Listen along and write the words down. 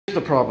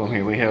Here's the problem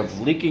here. We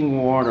have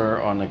leaking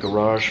water on the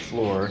garage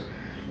floor.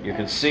 You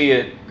can see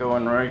it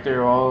going right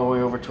there all the way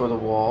over to the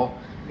wall.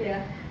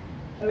 Yeah.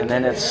 And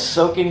then it's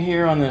soaking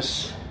here on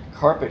this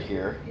carpet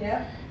here.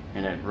 Yeah.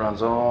 And it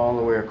runs all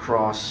the way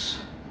across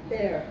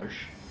there.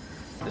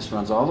 This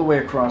runs all the way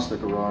across the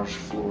garage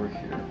floor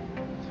here.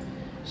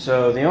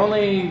 So the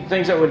only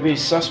things that would be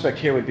suspect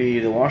here would be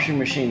the washing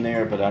machine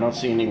there, but I don't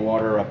see any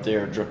water up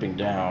there dripping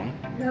down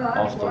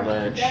off the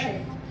ledge.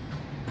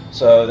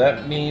 So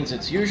that means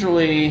it's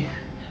usually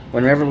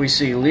whenever we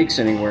see leaks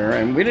anywhere,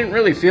 and we didn't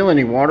really feel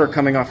any water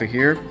coming off of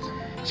here.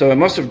 So it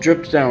must have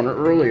dripped down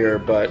earlier,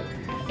 but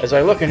as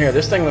I look in here,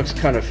 this thing looks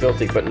kind of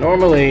filthy, but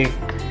normally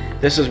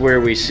this is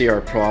where we see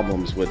our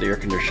problems with air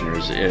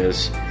conditioners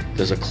is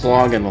there's a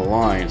clog in the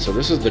line. So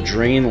this is the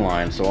drain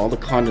line. So all the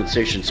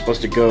condensation is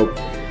supposed to go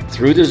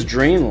through this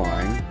drain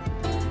line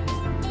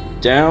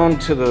down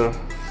to the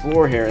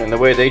floor here. And the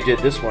way they did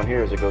this one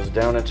here is it goes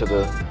down into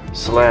the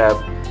slab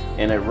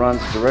and it runs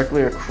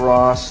directly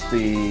across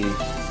the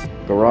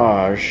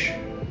garage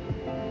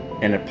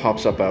and it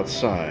pops up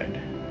outside.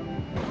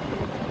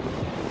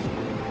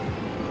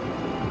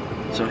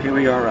 So here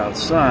we are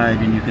outside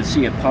and you can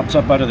see it pops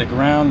up out of the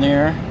ground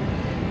there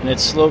and it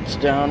slopes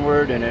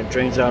downward and it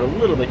drains out a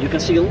little bit. You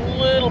can see a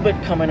little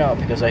bit coming out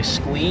because I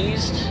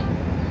squeezed.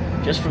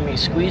 Just from me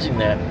squeezing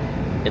that,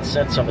 it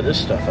sent some of this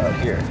stuff out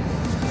here.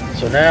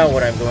 So now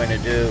what I'm going to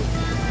do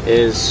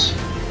is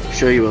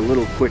show you a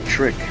little quick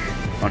trick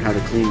on how to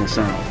clean this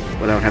out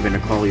without having to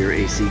call your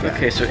AC guy.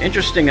 Okay, so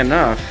interesting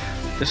enough,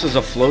 this is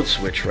a float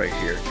switch right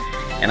here.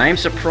 And I'm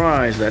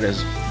surprised that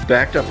as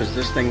backed up as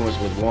this thing was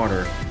with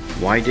water,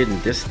 why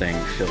didn't this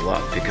thing fill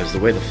up? Because the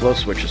way the float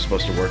switch is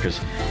supposed to work is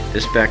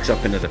this backs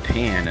up into the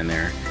pan in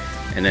there,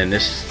 and then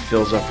this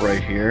fills up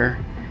right here,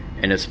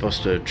 and it's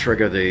supposed to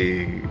trigger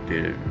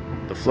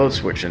the float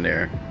switch in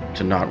there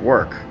to not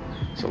work.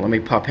 So let me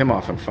pop him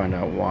off and find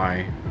out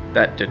why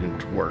that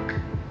didn't work.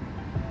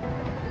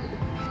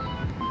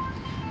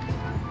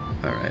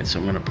 Alright, so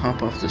I'm going to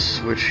pop off this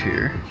switch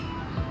here,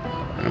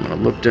 and I'm going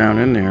to look down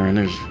in there, and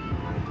there's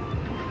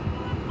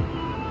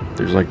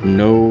like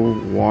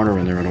no water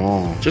in there at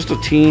all. Just a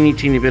teeny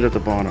bit at the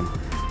bottom.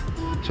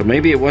 So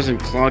maybe it wasn't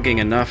clogging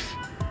enough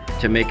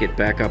to make it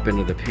back up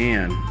into the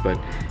pan, but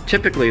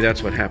typically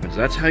that's what happens.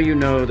 That's how you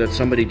know that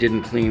somebody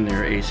didn't clean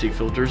their AC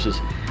filters, is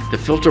the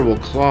filter will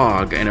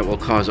clog and it will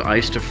cause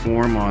ice to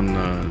form on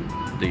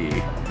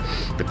the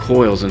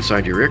coils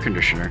inside your air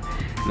conditioner,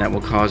 and that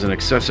will cause an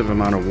excessive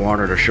amount of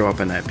water to show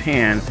up in that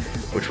pan,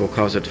 which will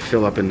cause it to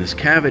fill up in this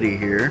cavity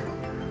here,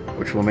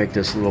 which will make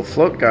this little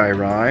float guy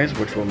rise,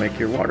 which will make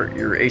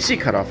your AC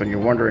cut off, and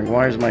you're wondering,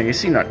 why is my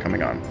AC not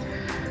coming on?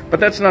 But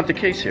that's not the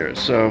case here.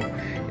 So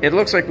it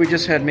looks like we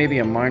just had maybe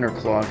a minor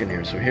clog in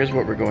here. So here's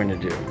what we're going to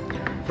do.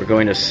 We're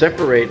going to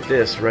separate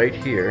this right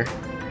here.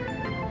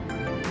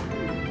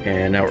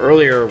 And now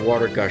earlier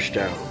water gushed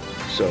out,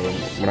 so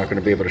we're not going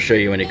to be able to show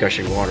you any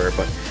gushing water,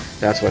 but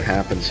that's what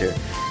happens here.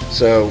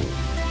 So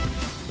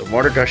the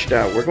water gushed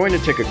out. We're going to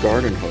take a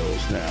garden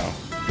hose now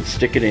and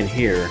stick it in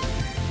here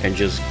and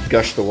just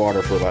gush the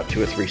water for about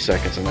 2 or 3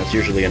 seconds, and that's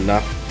usually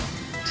enough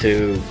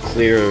to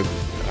clear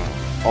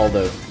all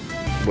the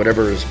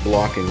whatever is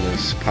blocking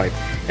this pipe.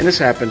 And this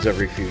happens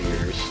every few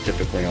years,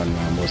 typically on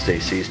most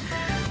ACs.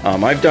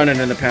 I've done it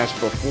in the past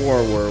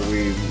before where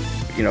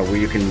where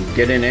you can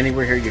get in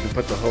anywhere here, you can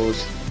put the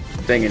hose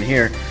thing in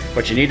here,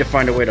 but you need to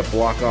find a way to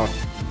block off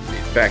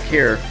back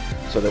here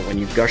so that when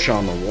you gush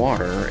on the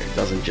water, it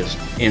doesn't just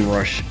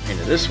inrush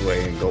into this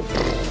way and go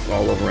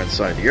all over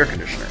inside the air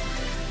conditioner.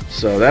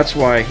 So that's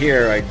why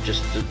here I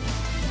just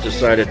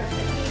decided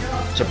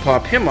to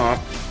pop him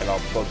off, and I'll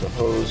plug the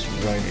hose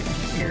right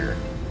in here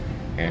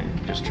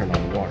and just turn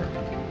on the water.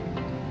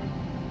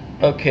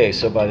 Okay,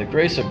 so by the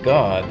grace of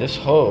God, this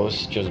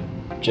hose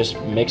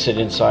just makes it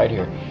inside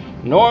here.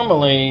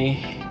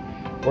 Normally,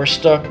 we're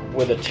stuck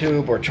with a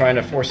tube or trying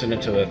to force it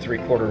into a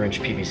 3/4 inch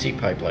PVC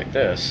pipe like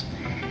this.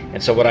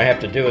 And so what I have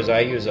to do is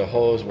I use a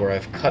hose where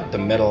I've cut the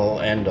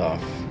metal end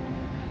off,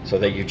 so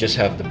that you just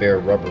have the bare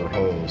rubber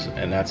hose,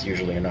 and that's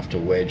usually enough to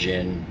wedge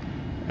in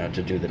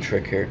to do the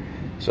trick here.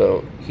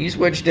 So he's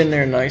wedged in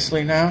there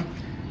nicely now.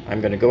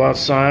 I'm going to go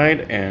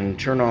outside and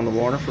turn on the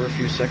water for a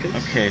few seconds.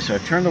 Okay, so I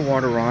turned the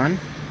water on,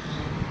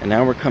 and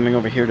now we're coming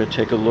over here to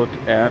take a look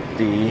at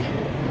the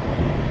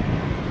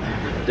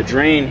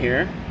drain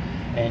here.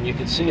 And you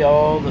can see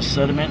all the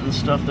sediment and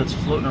stuff that's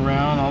floating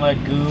around, all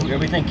that goo.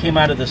 Everything came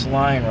out of this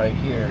line right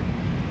here.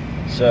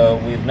 So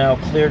we've now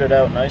cleared it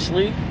out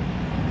nicely.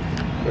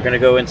 We're going to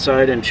go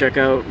inside and check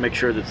out, make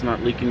sure that it's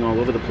not leaking all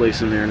over the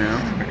place in there now.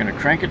 We're going to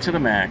crank it to the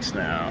max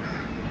now.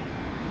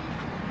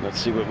 Let's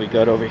see what we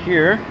got over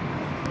here.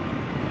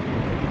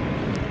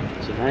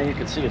 So now you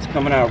can see it's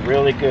coming out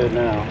really good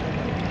now.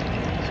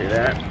 See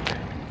that?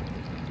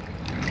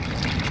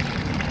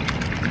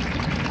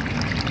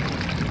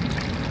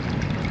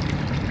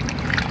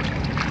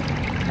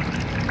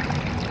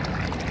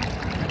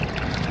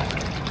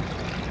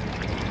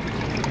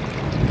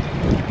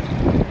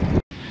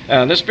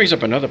 This brings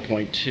up another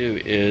point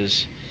too,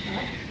 is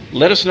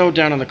Let us know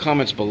down in the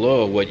comments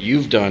below what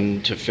you've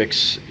done to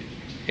fix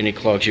any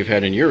clogs you've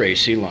had in your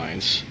AC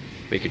lines.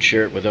 We could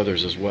share it with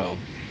others as well.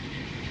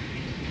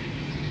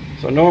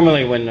 So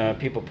normally when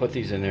people put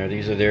these in there,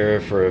 these are there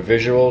for a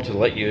visual, to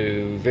let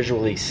you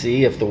visually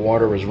see if the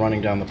water is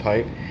running down the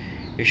pipe.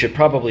 You should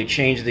probably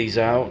change these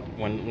out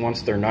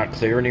once they're not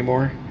clear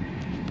anymore,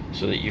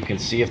 so that you can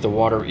see if the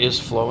water is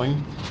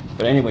flowing.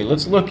 But anyway,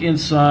 let's look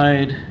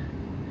inside.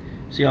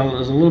 See how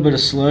there's a little bit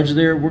of sludge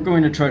there? We're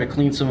going to try to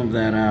clean some of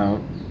that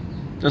out.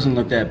 Doesn't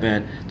look that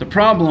bad. The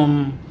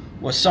problem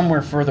was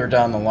somewhere further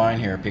down the line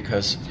here,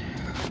 because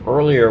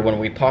earlier when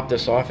we popped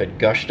this off, it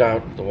gushed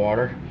out the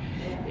water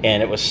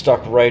and it was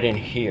stuck right in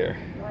here.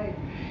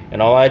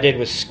 And all I did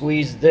was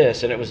squeeze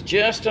this, and it was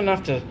just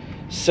enough to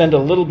send a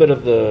little bit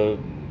of the,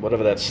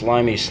 whatever that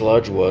slimy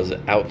sludge was,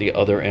 out the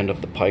other end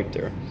of the pipe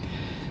there.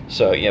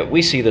 So yeah,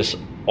 we see this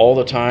all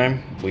the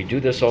time. We do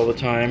this all the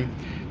time.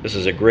 This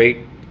is a great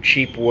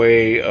cheap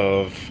way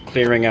of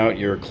clearing out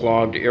your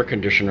clogged air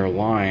conditioner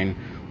line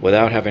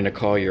without having to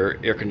call your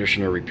air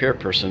conditioner repair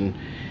person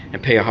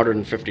and pay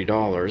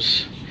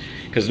 $150.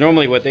 Because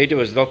normally what they do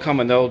is they'll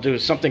come and they'll do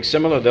something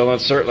similar. They'll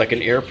insert like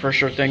an air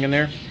pressure thing in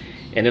there,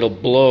 and it'll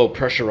blow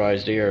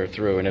pressurized air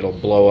through, and it'll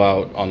blow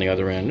out on the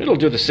other end. It'll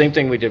do the same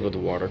thing we did with the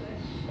water.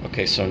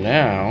 Okay, so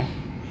now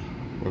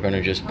we're going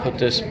to just put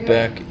this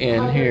back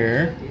in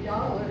here.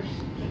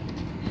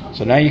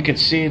 So now you can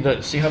see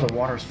how the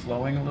water's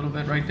flowing a little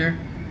bit right there.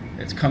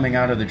 It's coming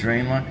out of the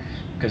drain line,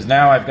 because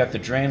now I've got the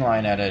drain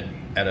line at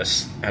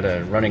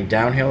a running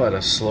downhill at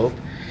a slope,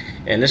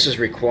 and this is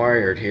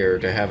required here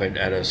to have it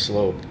at a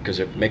slope because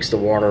it makes the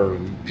water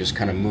just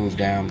kind of move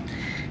down.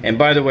 And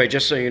by the way,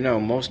 just so you know,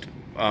 most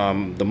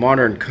the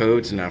modern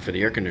codes now for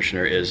the air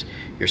conditioner is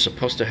you're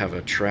supposed to have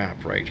a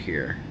trap right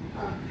here.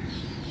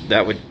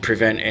 That would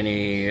prevent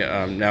any,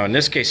 now in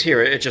this case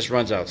here, it just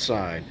runs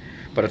outside.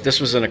 But if this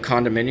was in a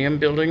condominium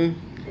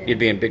building, you'd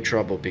be in big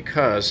trouble,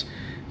 because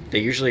they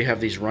usually have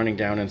these running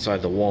down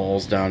inside the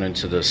walls, down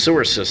into the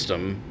sewer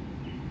system,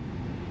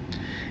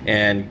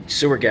 and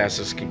sewer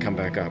gases can come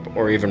back up.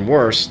 Or even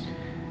worse,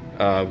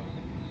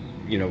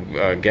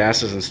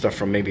 gases and stuff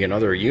from maybe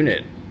another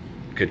unit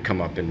could come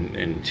up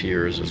into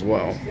yours as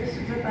well.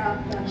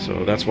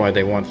 So that's why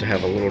they want to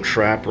have a little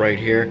trap right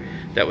here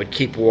that would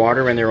keep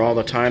water in there all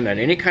the time, that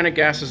any kind of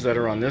gases that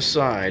are on this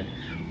side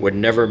would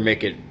never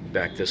make it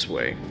back this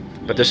way.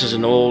 But this is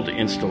an old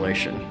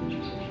installation.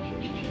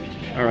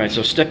 All right,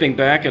 so stepping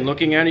back and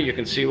looking at it, you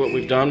can see what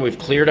we've done. We've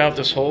cleared out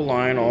this whole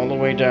line all the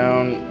way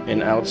down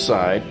and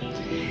outside.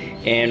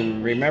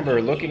 And remember,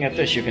 looking at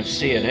this, you can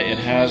see it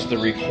has the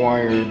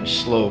required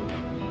slope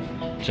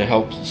to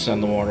help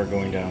send the water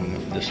going down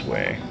this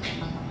way.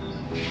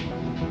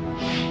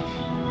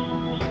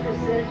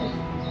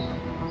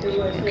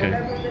 Okay.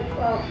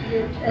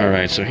 All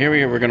right, so here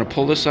we are. We're going to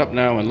pull this up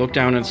now and look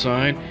down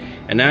inside.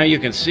 And now you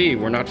can see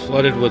we're not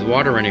flooded with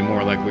water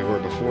anymore like we were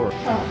before.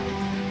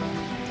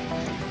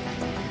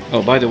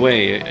 Oh, by the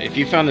way, if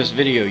you found this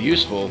video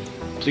useful,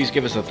 please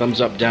give us a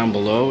thumbs up down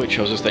below. It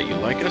shows us that you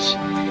like us.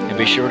 And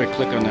be sure to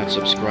click on that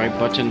subscribe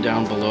button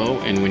down below.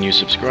 And when you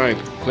subscribe,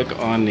 click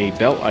on the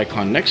bell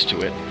icon next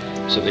to it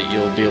so that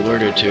you'll be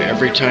alerted to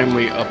every time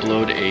we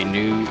upload a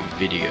new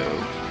video.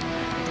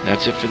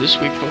 That's it for this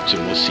week, folks,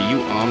 and we'll see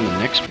you on the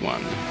next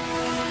one.